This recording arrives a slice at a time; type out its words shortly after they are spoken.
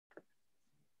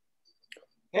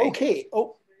Okay.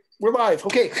 Oh, we're live.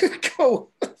 Okay, go.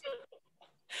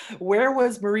 Where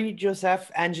was Marie-Joseph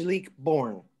Angélique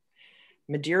born?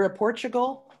 Madeira,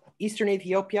 Portugal, Eastern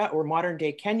Ethiopia or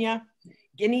modern-day Kenya,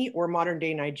 Guinea or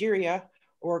modern-day Nigeria,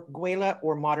 or Guela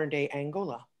or modern-day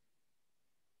Angola?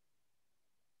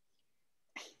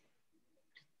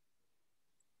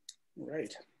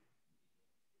 Right.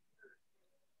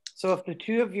 So if the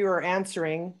two of you are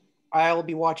answering, I'll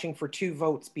be watching for 2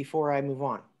 votes before I move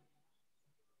on.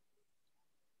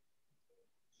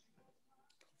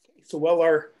 So while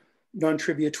our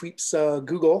non-trivia tweets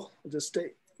Google, I'll just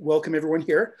welcome everyone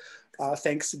here.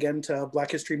 Thanks again to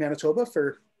Black History Manitoba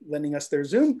for lending us their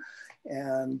Zoom.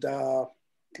 And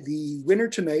the winner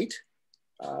tonight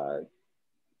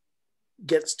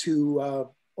gets to,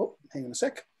 oh, hang on a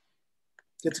sec,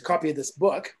 gets a copy of this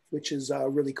book, which is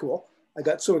really cool. I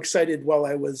got so excited while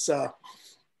I was,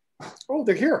 oh,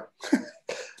 they're here.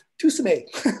 Tusame.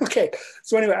 Okay,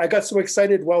 so anyway, I got so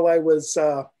excited while I was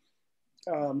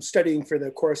studying for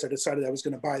the course, I decided I was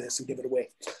going to buy this and give it away.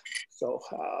 So,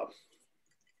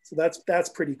 so that's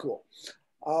pretty cool.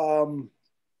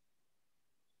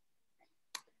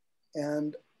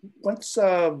 And once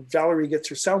Valerie gets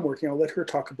her sound working, I'll let her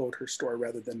talk about her store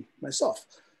rather than myself.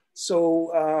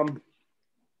 So,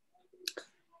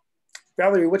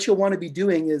 Valerie, what you'll want to be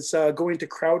doing is going to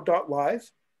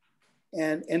crowd.live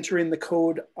and entering the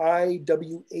code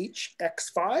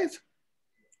IWHX5,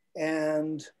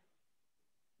 and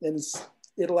then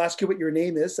it'll ask you what your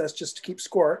name is. That's just to keep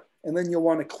score. And then you'll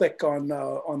want to click on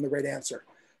the right answer.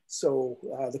 So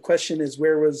the question is,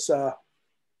 where was, how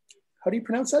do you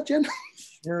pronounce that, Jen?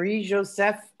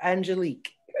 Marie-Joseph Angélique.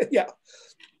 Yeah.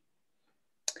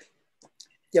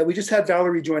 Yeah, we just had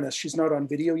Valerie join us. She's not on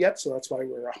video yet, so that's why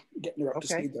we're getting her up to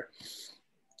speed there.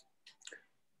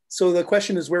 So the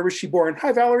question is, where was she born?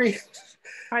 Hi, Valerie.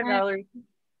 Hi, Valerie.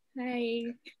 Hi.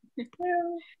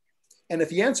 And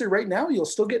if you answer right now, you'll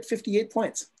still get 58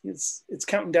 points. It's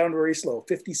counting down very slow.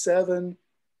 57,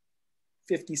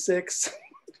 56.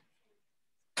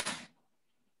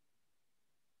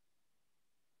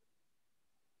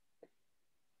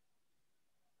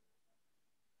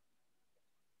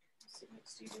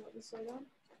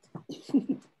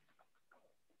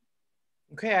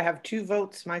 Okay, I have 2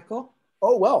 votes, Michael.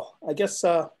 Oh, well, I guess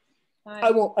I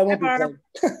won't be playing.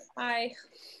 Hi.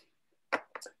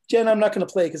 Jen, I'm not going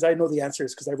to play because I know the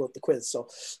answers because I wrote the quiz. So,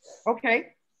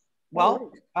 okay.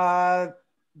 Well,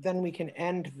 then we can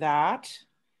end that.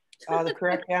 The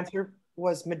correct answer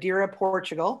was Madeira,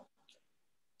 Portugal.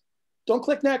 Don't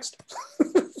click next.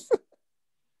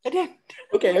 I did.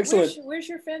 Okay, excellent. Where's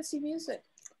your fancy music?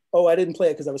 Oh, I didn't play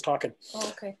it because I was talking. Oh,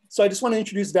 okay. So I just want to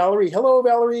introduce Valerie. Hello,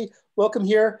 Valerie. Welcome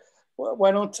here.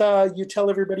 Why don't you tell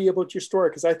everybody about your store?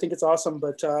 Because I think it's awesome,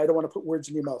 but I don't want to put words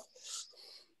in your mouth.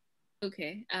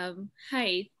 Okay.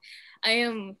 Hi. I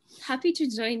am happy to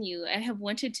join you. I have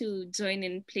wanted to join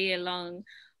and play along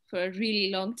for a really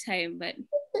long time, but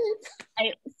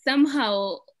I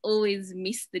somehow always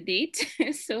miss the date.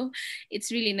 So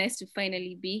it's really nice to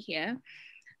finally be here.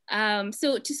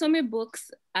 So Tusome books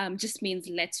just means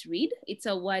let's read. It's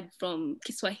a word from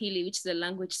Kiswahili, which is a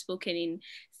language spoken in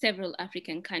several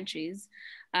African countries.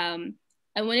 I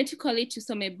wanted to call it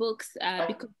Tusome books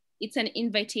because it's an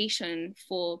invitation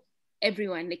for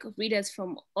everyone, like readers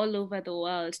from all over the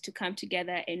world, to come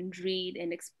together and read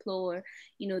and explore,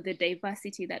 you know, the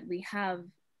diversity that we have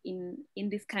in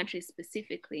this country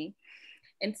specifically.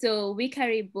 And so we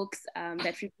carry books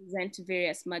that represent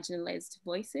various marginalized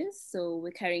voices. So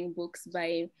we're carrying books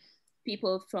by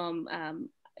people from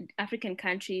African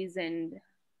countries and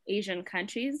Asian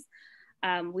countries.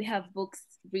 We have books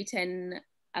written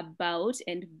about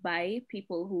and by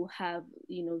people who have,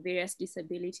 you know, various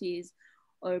disabilities,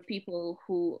 or people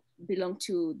who belong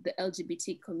to the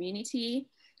LGBT community.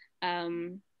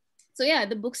 So yeah,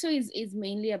 the bookstore is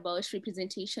mainly about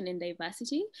representation and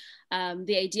diversity.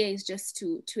 The idea is just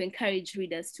to encourage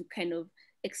readers to kind of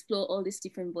explore all these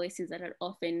different voices that are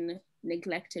often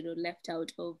neglected or left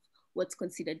out of what's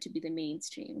considered to be the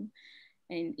mainstream.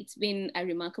 And it's been a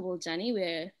remarkable journey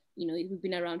where, you know, we've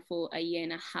been around for 1.5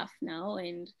 years now,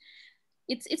 and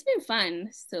it's been fun.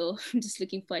 So I'm just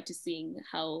looking forward to seeing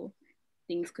how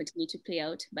things continue to play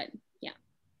out. But yeah,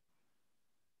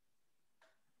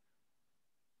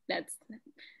 that's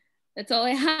all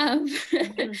I have.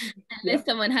 Unless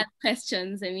someone has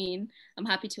questions, I mean, I'm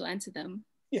happy to answer them.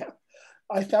 Yeah,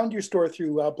 I found your store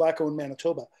through Black Owned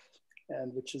Manitoba,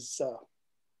 and which is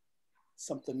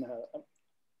something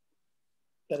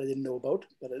that I didn't know about,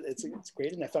 but it's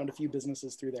great. And I found a few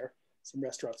businesses through there, some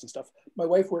restaurants and stuff. My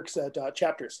wife works at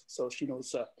Chapters, so she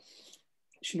knows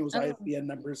ISBN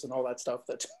numbers and all that stuff.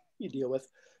 That you deal with.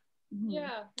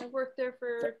 Yeah, I worked there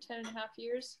for 10 and a half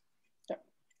years. Yeah.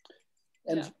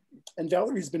 And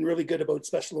Valerie's been really good about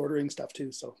special ordering stuff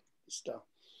too. So just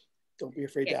don't be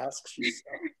afraid to ask. She's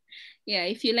yeah,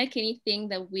 if you like anything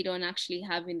that we don't actually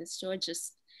have in the store,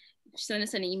 just send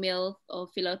us an email or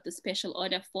fill out the special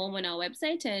order form on our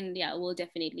website, and yeah, we'll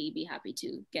definitely be happy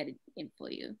to get it in for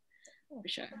you, for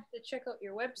sure. To check out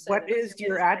your website. What is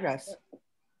your address?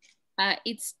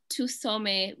 It's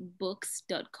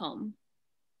tusomebooks.com.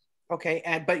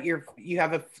 Okay, but you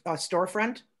have a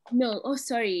storefront? No, oh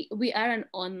sorry, we are an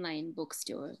online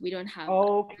bookstore. We don't have.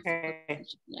 Okay.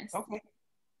 Yes. Okay.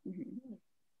 Mm-hmm.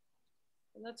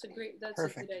 Well, that's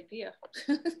perfect. A good idea.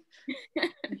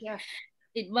 Yeah.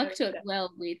 It worked out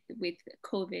well with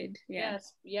COVID. Yeah.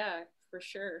 Yes, yeah, for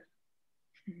sure.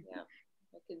 Yeah,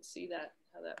 I can see that,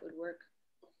 how that would work.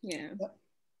 Yeah.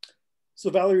 So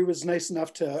Valerie was nice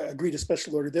enough to agree to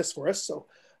special order this for us. So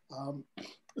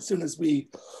as soon as the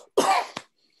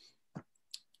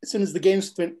game's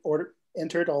been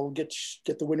entered, I'll get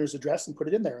the winner's address and put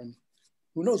it in there. And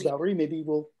who knows, Valerie, maybe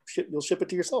you'll ship it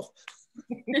to yourself.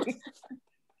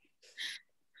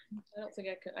 I don't think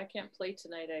I can't play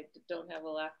tonight. I don't have a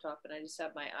laptop and I just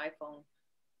have my iPhone,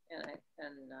 and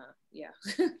yeah,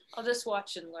 I'll just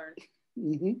watch and learn.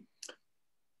 Mm-hmm.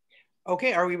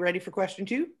 Okay, are we ready for question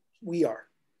 2? We are.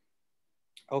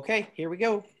 Okay, here we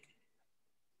go.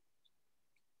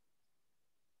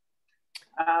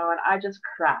 And I just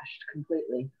crashed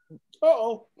completely.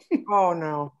 Uh-oh. Oh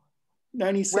no.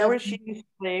 97. Where was she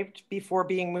enslaved before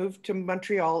being moved to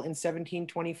Montreal in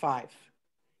 1725?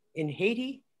 In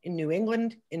Haiti, in New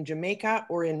England, in Jamaica,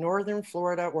 or in northern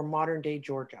Florida or modern day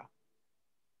Georgia?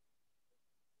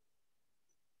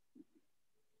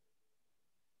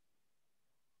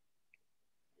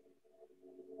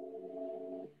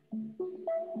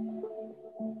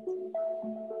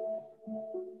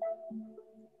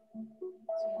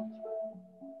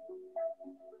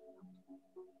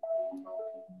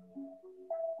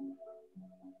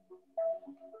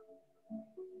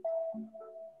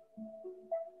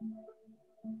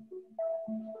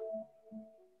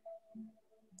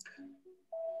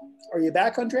 Are you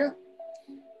back, Andrea?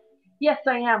 Yes,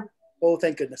 I am. Oh,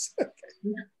 thank goodness.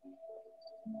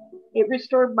 It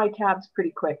restored my tabs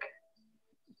pretty quick.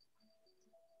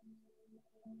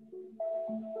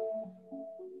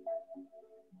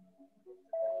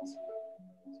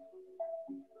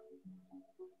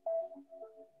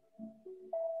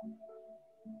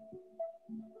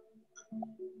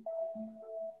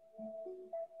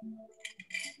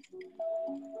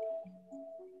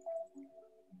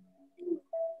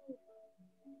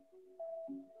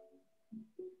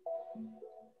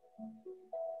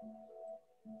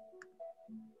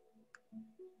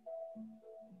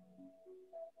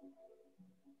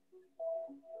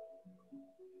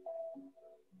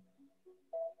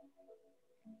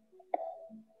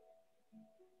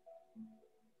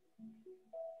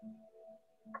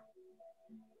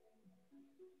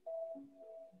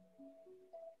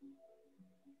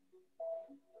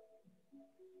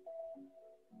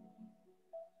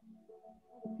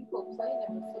 People playing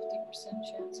have a 50%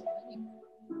 chance of winning.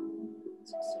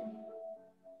 It's exciting.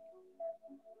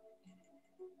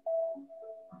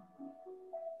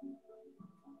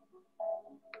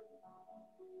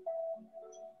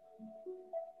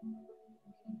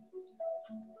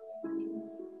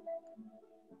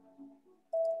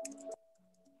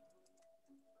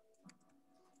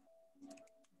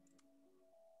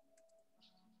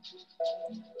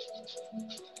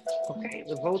 Okay,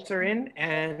 the votes are in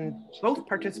and both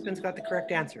participants got the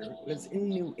correct answer. It was in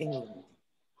New England.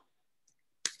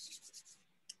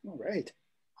 All right.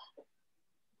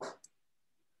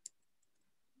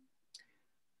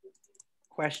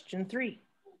 Question 3.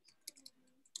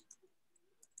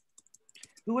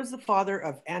 Who was the father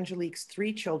of Angélique's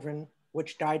 3 children,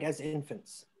 which died as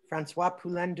infants? Francois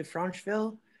Poulain de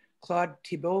Francheville, Claude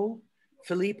Thibault,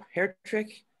 Philippe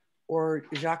Hertrich, or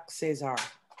Jacques César?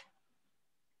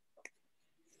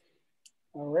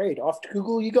 All right, off to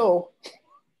Google you go.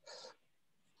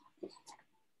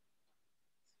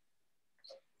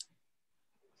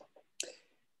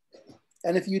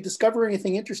 And if you discover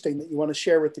anything interesting that you want to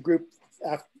share with the group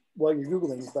while you're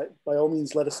Googling, by all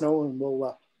means, let us know and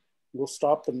we'll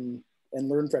stop and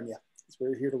learn from you. Because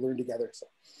we're here to learn together. So.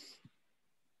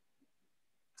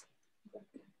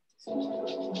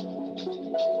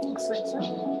 Looks like so.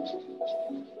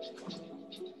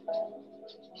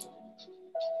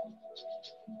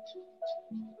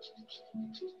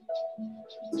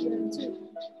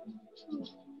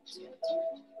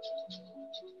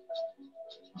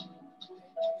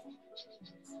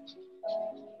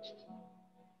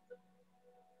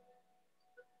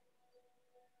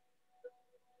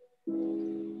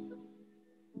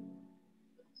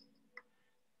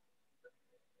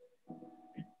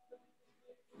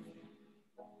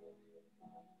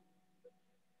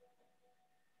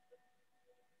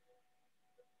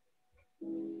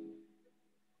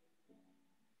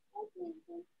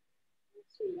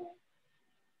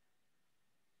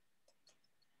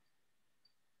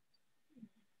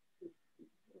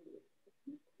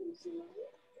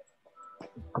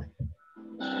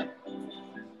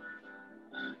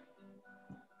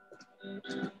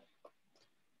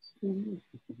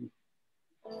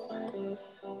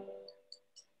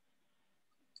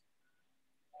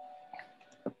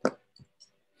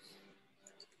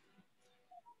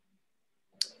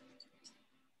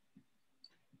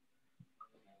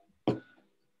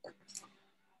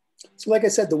 So like I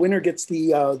said, the winner gets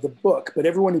the book, but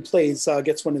everyone who plays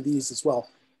gets one of these as well.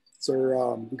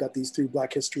 So we got these through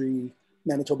Black History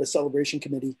Manitoba Celebration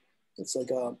Committee. It's like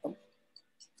a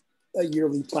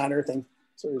yearly planner thing.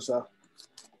 So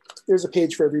there's a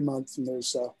page for every month, and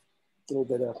there's a little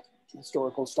bit of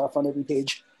historical stuff on every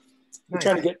page. We're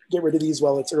trying to get rid of these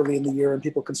while it's early in the year and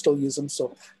people can still use them.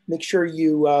 So make sure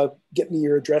you get me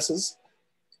your addresses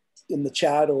in the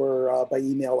chat or by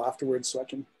email afterwards so I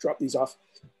can drop these off.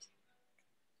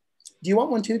 Do you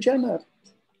want one too, Jen?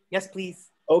 Yes, please.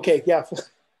 Okay, yeah.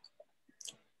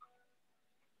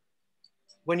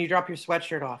 When you drop your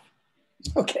sweatshirt off.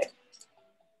 Okay.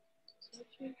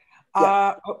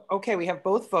 Okay, we have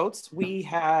both votes. We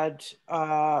had,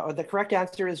 the correct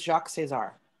answer is Jacques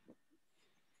César.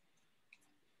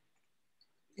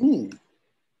 Mm.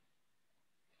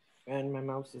 And my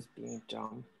mouse is being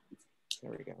dumb.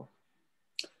 There we go.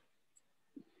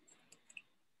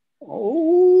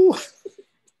 Oh.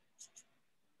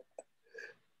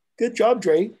 Good job,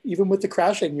 Dre. Even with the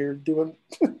crashing, you're doing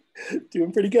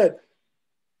doing pretty good.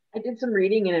 I did some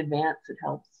reading in advance. It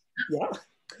helps. Yeah.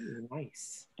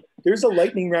 Nice. There's a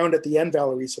lightning round at the end,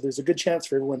 Valerie, so there's a good chance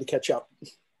for everyone to catch up.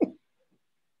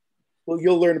 Well,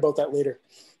 you'll learn about that later.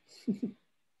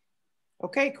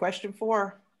 Okay, question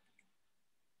 4.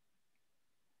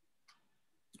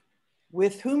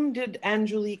 With whom did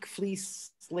Angélique flee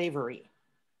slavery?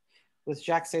 With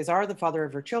Jacques César, the father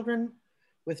of her children.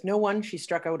 With no one, she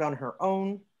struck out on her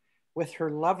own. With her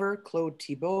lover, Claude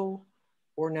Thibault,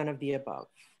 or none of the above.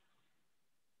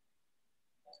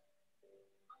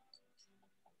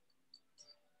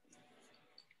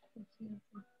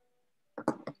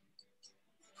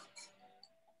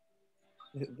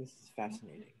 This is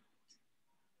fascinating.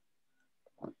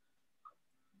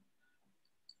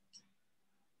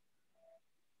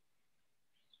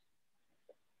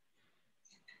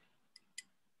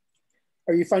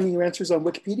 Are you finding your answers on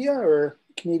Wikipedia or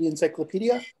Canadian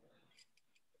Encyclopedia?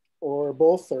 Or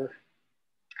both? Or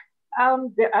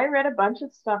I read a bunch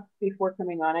of stuff before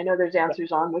coming on. I know there's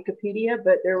answers on Wikipedia,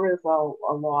 but there was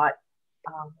a lot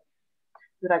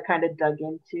that I kind of dug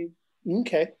into.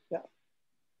 Okay, yeah.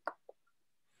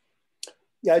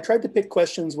 Yeah, I tried to pick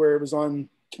questions where it was on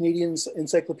Canadian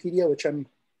Encyclopedia, which I'm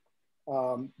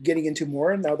getting into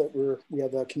more now that we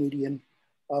have a Canadian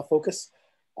focus.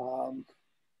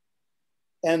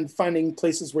 And finding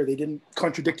places where they didn't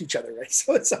contradict each other, right?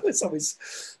 So it's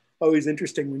always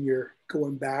interesting when you're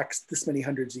going back this many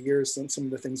hundreds of years and some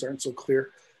of the things aren't so clear.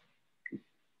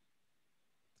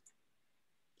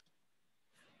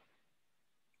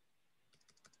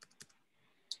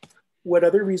 What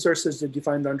other resources did you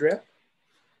find, Andrea?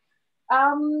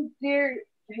 Hang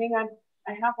on,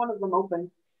 I have one of them open.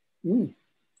 You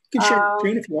can share your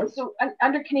screen if you want. So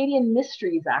under Canadian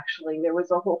Mysteries, actually, there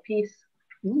was a whole piece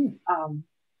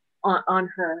on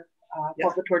her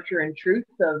called The Torture and Truth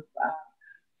of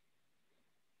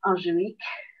Angélique.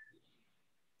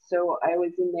 So I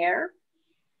was in there,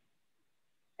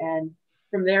 and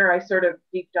from there I sort of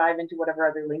deep dive into whatever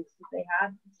other links that they had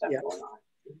and stuff going on.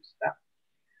 And stuff.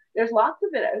 There's lots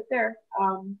of it out there.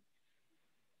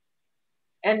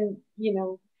 And you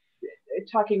know,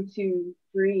 talking to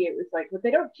Bree, it was like, well,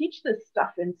 they don't teach this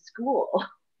stuff in school.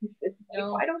 It's like,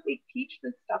 why don't they teach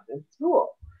this stuff in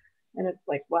school? And it's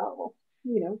like, well,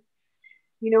 you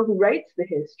know who writes the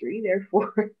history,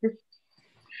 therefore.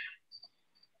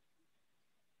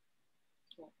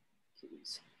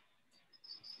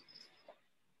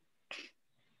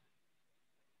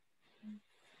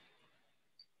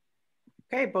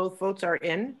 Okay, both votes are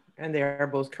in, and they are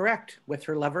both correct. With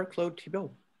her lover, Claude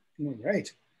Thibault. All right.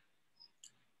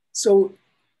 So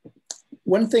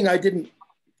one thing I didn't,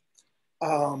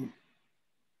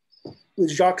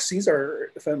 was Jacques César,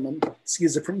 if I'm,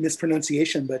 excuse the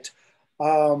mispronunciation, but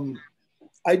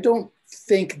I don't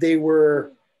think they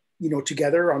were,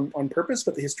 together on purpose,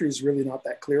 but the history is really not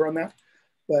that clear on that.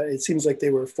 But it seems like they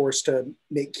were forced to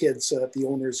make kids so that the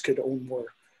owners could own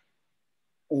more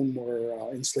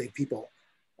enslaved people.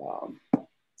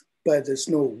 But there's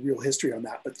no real history on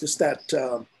that. But just that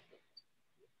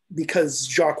because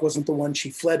Jacques wasn't the one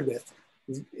she fled with,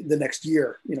 the next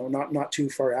year, not too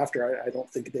far after. I don't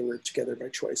think they were together by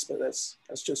choice, but that's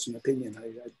just an opinion.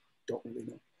 I don't really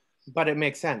know. But it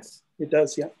makes sense. It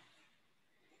does, yeah.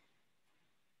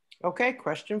 Okay,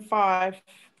 question 5.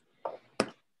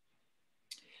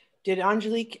 Did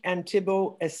Angélique and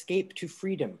Thibault escape to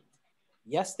freedom?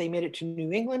 Yes, they made it to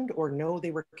New England, or no,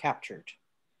 they were captured.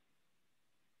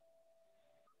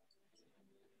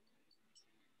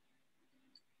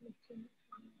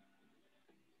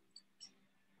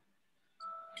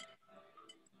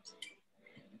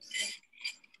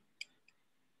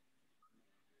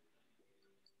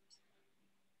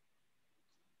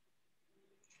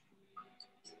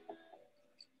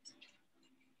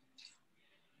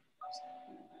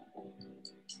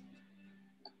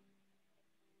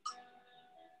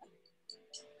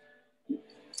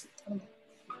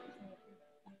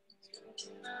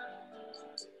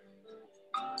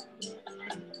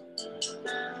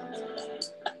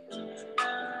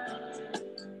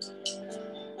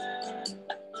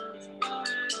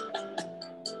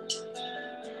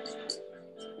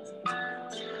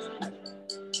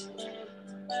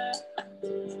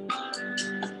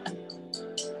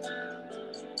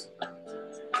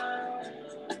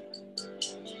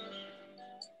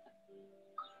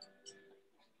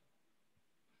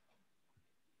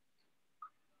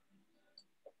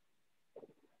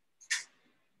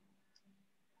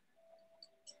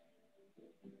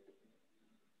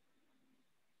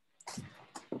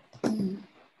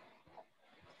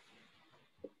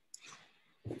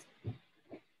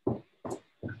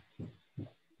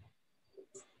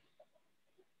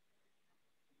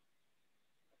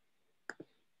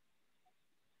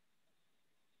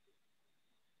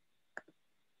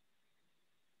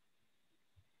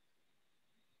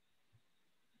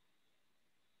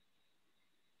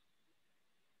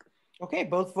 Okay,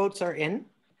 both votes are in.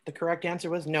 The correct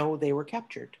answer was no, they were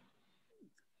captured.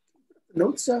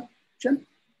 Notes, Jen?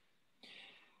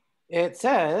 It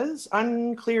says,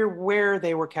 unclear where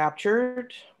they were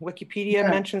captured. Wikipedia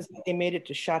mentions that they made it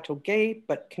to Chateauguay,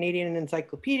 but Canadian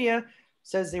Encyclopedia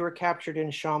says they were captured in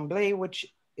Chambly, which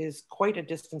is quite a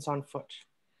distance on foot.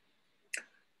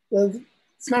 Well,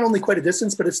 it's not only quite a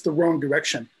distance, but it's the wrong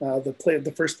direction.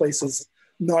 The first place is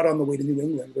not on the way to New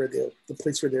England, where the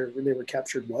place where they were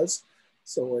captured was.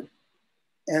 So,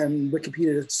 and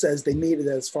Wikipedia says they made it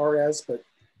as far as, but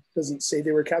doesn't say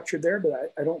they were captured there.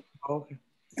 But I don't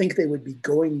think they would be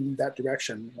going that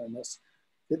direction unless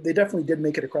they definitely did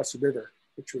make it across the river,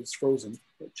 which was frozen,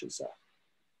 which is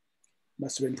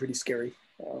must have been pretty scary.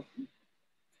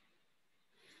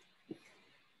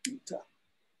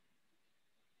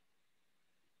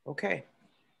 Okay.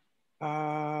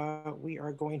 We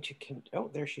are going to, oh,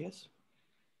 there she is.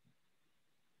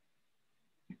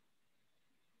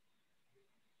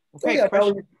 Okay, yeah,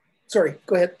 question. Sorry,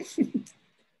 go ahead.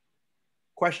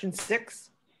 Question 6.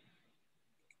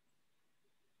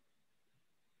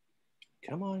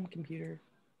 Come on, computer.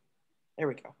 There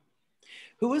we go.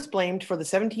 Who was blamed for the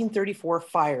 1734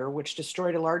 fire, which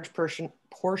destroyed a large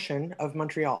portion of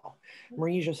Montreal?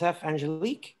 Marie-Joseph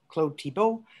Angélique, Claude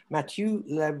Thibault, Mathieu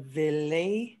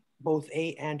Lavilliers, both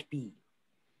A and B.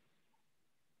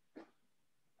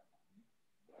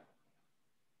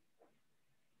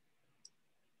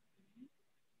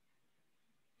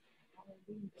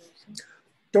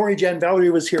 Don't worry, Jen. Valerie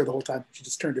was here the whole time. She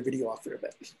just turned her video off for a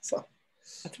bit. So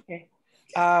that's okay.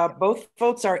 Both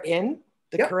votes are in.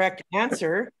 The correct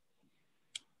answer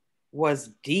was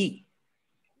D.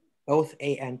 Both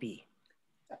A and B.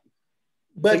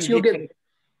 But so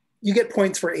you get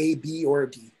points for A, B, or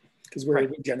D because we're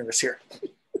generous here.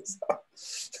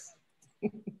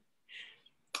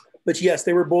 But yes,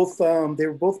 they were both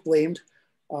blamed,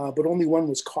 but only one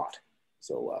was caught.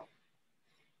 So.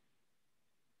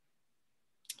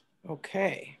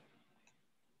 Okay.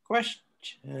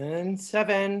 Question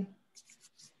 7.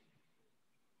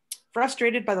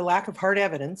 Frustrated by the lack of hard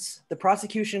evidence, the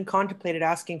prosecution contemplated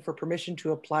asking for permission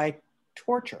to apply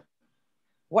torture.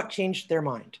 What changed their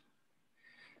mind?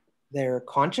 Their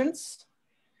conscience,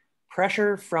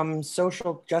 pressure from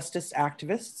social justice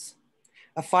activists.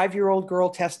 A 5-year-old girl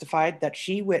testified that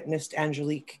she witnessed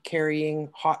Angélique carrying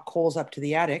hot coals up to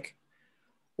the attic,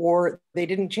 or they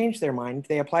didn't change their mind.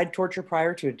 They applied torture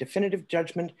prior to a definitive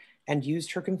judgment and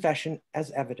used her confession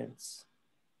as evidence.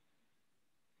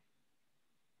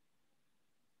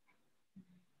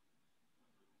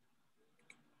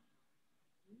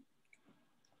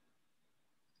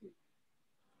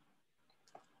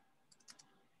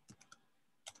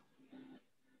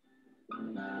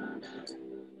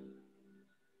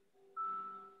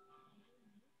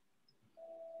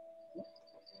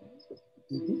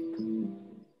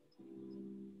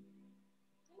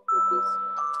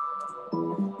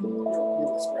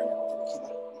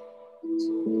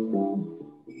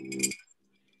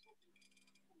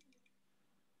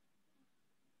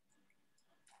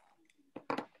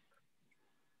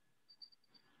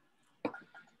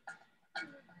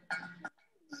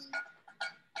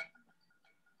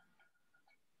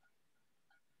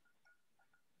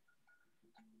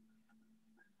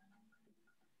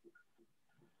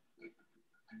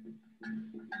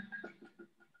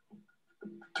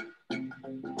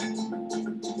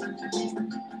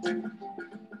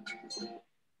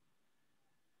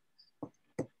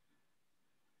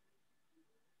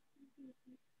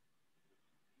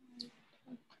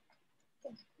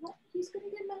 He's gonna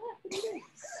get mad. What are you doing?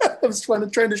 I was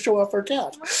trying to show off our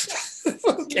cat.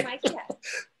 Okay. My cat.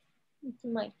 It's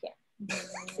my cat.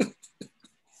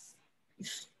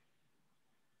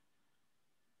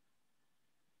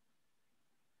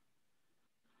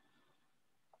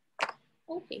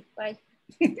 Okay, bye.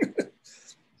 That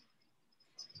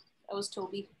was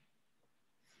Toby.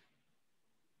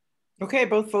 Okay,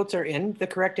 both votes are in. The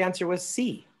correct answer was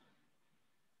C.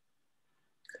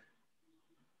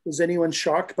 Was anyone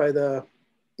shocked by the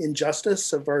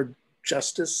injustice of our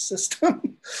justice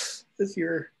system this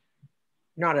year?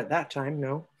 Not at that time,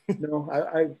 no. No,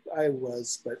 I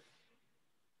was, but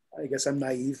I guess I'm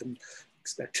naive and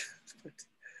expect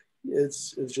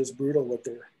it's just brutal what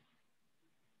they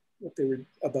were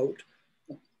about.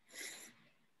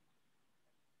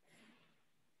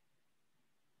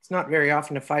 It's not very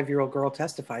often a 5-year-old girl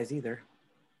testifies either.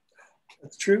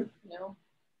 That's true. No.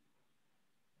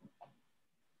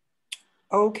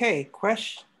 Okay,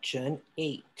 question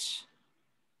 8.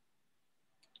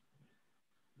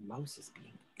 Mouse is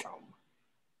being dumb.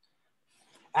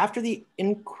 After the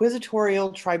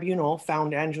inquisitorial tribunal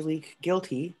found Angélique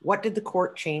guilty, what did the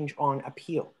court change on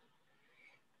appeal?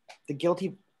 The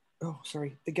guilty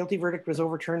verdict was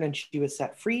overturned and she was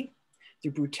set free. The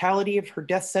brutality of her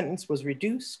death sentence was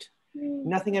reduced.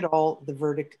 Nothing at all, the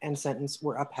verdict and sentence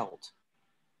were upheld.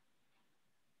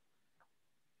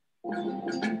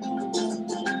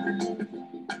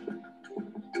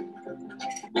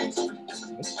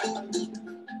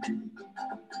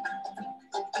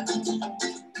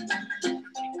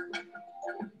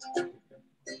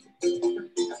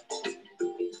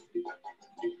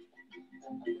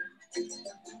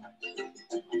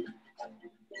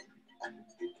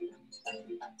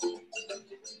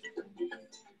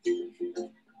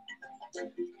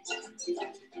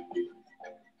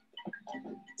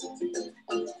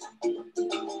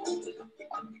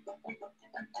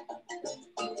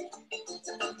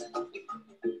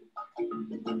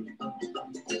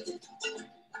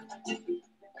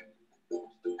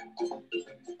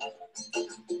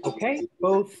 Okay,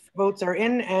 both votes are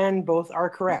in and both are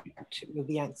correct.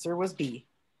 The answer was B.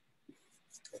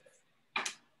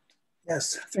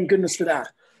 Yes, thank goodness for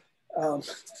that.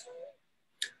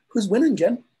 Who's winning,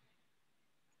 Jen?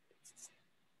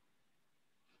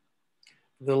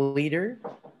 The leader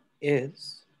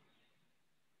is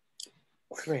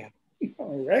Freya.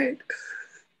 All right.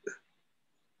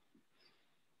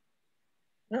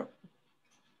 No.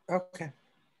 Okay.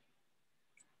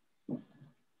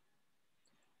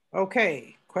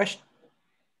 Okay, question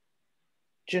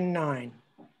 9.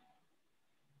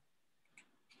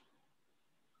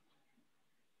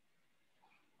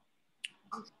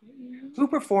 Who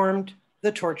performed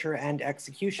the torture and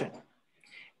execution?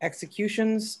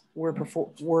 Executions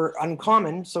were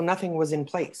uncommon, so nothing was in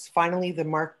place. Finally, the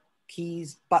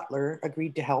Marquis's butler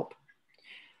agreed to help.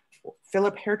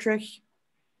 Philip Hertrich,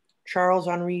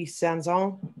 Charles-Henri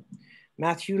Sanson,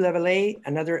 Mathieu Leveillé,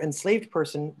 another enslaved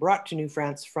person brought to New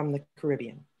France from the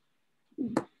Caribbean.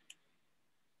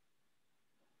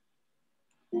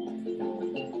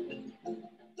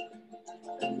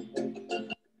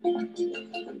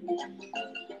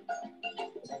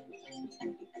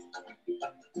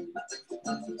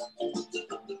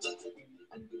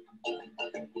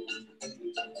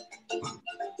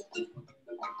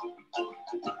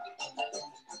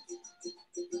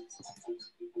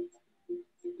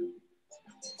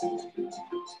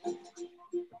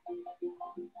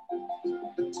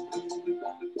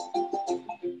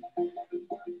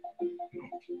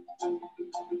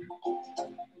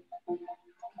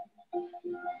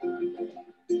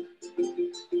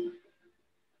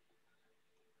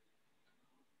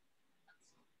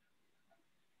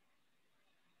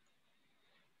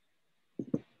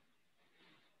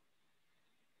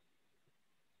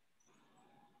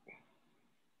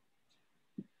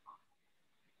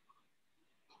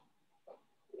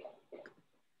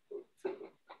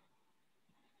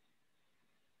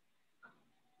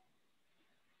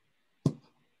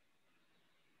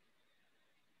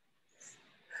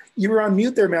 You were on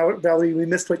mute there, Valerie. We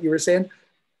missed what you were saying.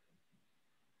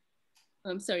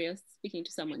 I'm sorry, I was speaking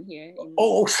to someone here.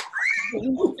 Oh,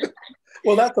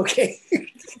 well, that's okay.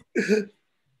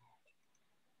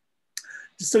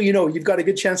 Just so you know, you've got a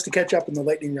good chance to catch up in the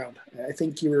lightning round. I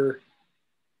think you were.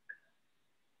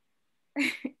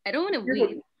 I don't want to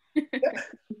win.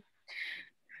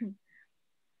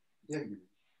 Yeah.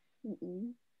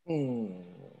 Mm-mm. Hmm.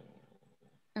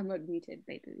 I'm not muted,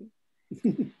 by the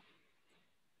way.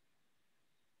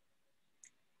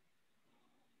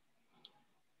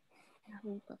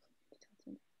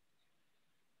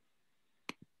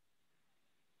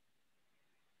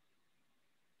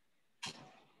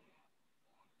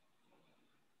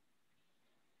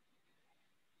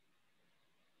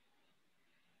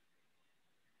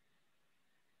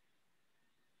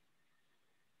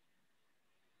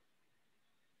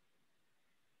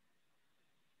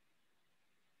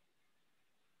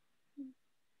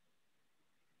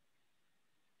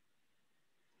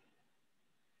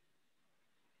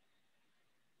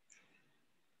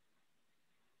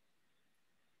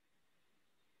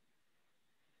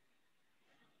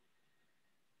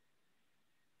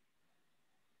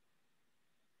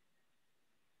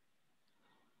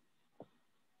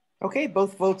 Okay,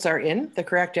 both votes are in. The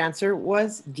correct answer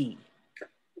was D.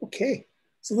 Okay,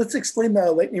 so let's explain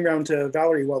the lightning round to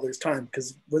Valerie while there's time,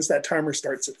 because once that timer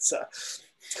starts, it's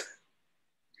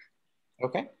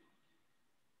Okay.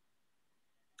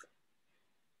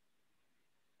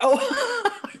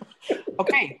 Oh,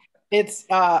 okay. It's,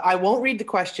 I won't read the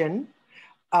question.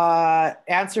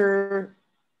 Answer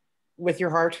with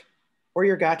your heart or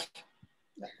your gut.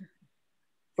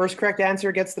 First correct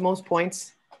answer gets the most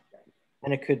points,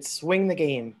 and it could swing the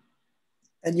game.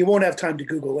 and you won't have time to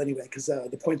Google anyway, because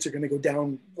the points are going to go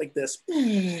down like this.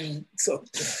 So,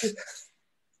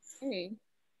 Hey.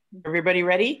 Everybody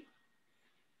ready?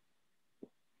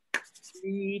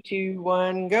 3, 2,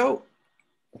 1, go.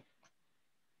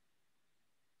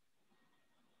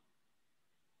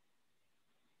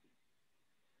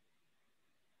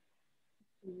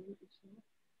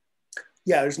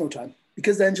 yeah, there's no time.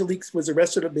 Because Angelique was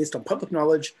arrested based on public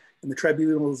knowledge and the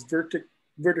tribunal's verdict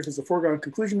is a foregone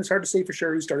conclusion, it's hard to say for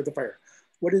sure who started the fire.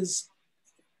 What is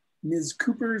Ms.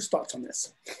 Cooper's thoughts on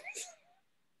this?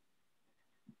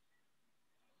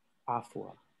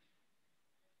 Afua.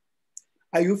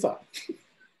 Ayufa.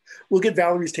 We'll get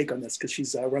Valerie's take on this because she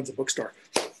runs a bookstore.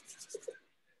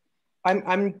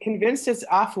 I'm convinced it's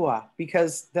Afua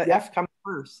because the F comes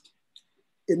first.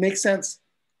 It makes sense.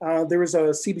 There was a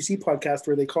CBC podcast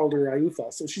where they called her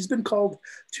Ayufa. So she's been called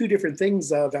two different things,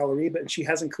 Valerie, but she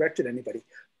hasn't corrected anybody.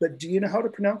 But do you know how to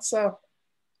pronounce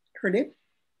her name?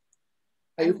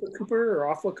 Ayufa Cooper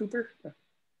or Afua Cooper?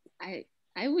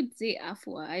 I would say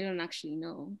Afua. I don't actually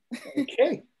know.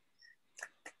 Okay.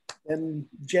 And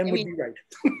Jen would be right.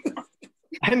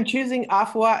 I'm choosing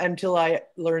Afua until I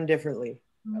learn differently.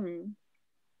 Mm-hmm.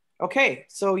 Okay,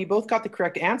 so you both got the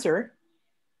correct answer,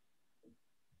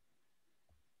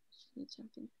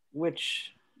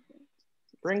 which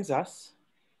brings us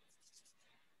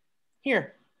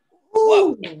here.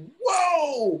 Whoa!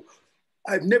 Whoa!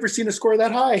 I've never seen a score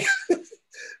that high.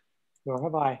 Nor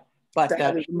have I. But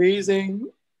that is amazing.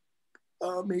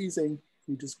 Amazing.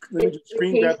 Let me just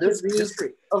screen grab this.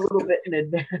 A little bit in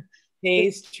advance.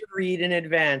 Pays to read in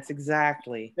advance,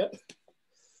 exactly. Yep.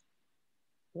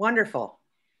 Wonderful.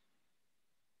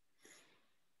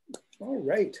 All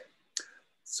right.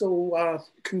 So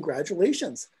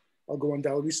congratulations. I'll go on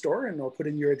Valerie's store and I'll put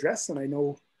in your address, and I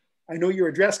know your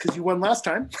address because you won last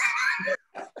time.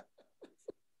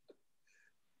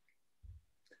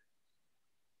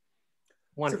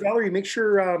 So Valerie, make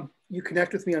sure you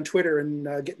connect with me on Twitter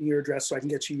and get me your address so I can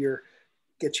get you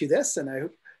this. And I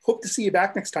hope to see you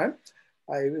back next time.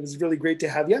 It was really great to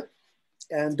have you.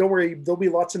 And don't worry, there'll be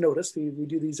lots of notice. We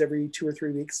do these every 2 or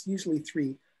 3 weeks, usually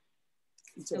 3.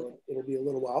 So it'll be a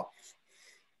little while.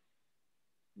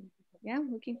 Yeah,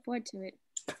 I'm looking forward to it.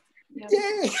 Yeah.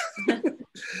 Yay!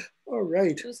 All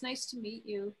right. It was nice to meet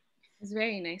you. It was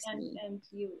very nice to meet you. And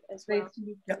you as well. Nice to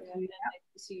meet Yep. you. Nice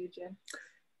to see you, Jen.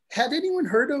 Had anyone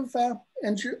heard of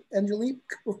Angélique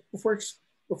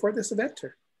before this event?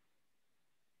 Or?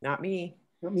 Not me.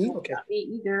 Not me? Okay. Not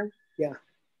me either. Yeah.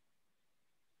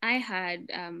 I had,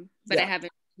 but I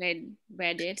haven't read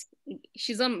it.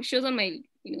 She was on my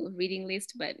reading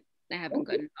list, but I haven't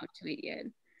gotten around to it yet.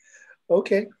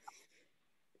 Okay.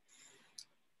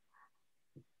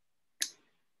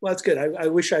 Well, that's good. I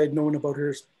wish I had known about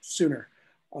her sooner.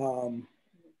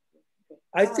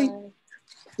 I think,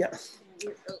 yeah.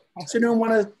 So no one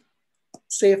want to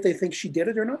say if they think she did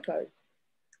it or not?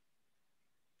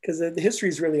 Because the history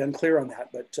is really unclear on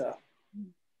that, but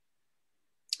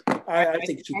I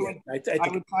think she did. I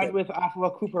would side with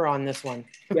Afua Cooper on this one.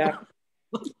 Yeah.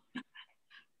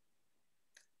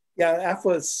 Yeah,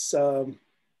 Afua's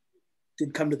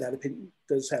did come to that opinion,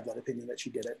 does have that opinion that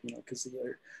she did it, because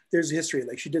there's a history.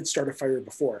 Like, she did start a fire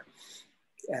before,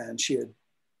 and she had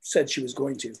said she was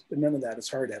going to, but none of that is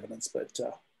hard evidence. But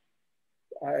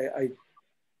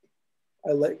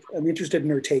I'm interested in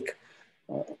her take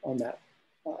on that,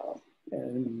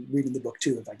 and reading the book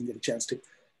too, if I can get a chance to.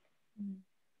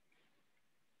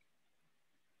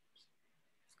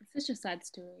 It's such a sad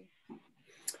story.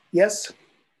 Yes.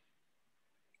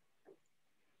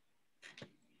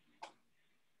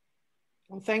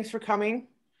 Well, thanks for coming.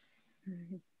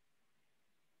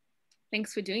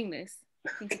 Thanks for doing this.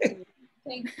 Okay.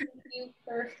 Thank you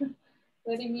for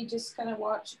letting me just kind of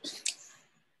watch.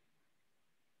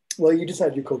 Well, you just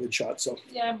had your COVID shot, so.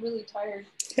 Yeah, I'm really tired.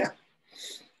 Yeah.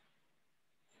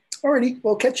 Alrighty,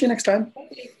 well, catch you next time.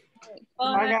 Okay.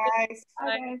 Bye, guys.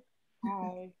 Bye.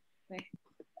 Bye. Bye.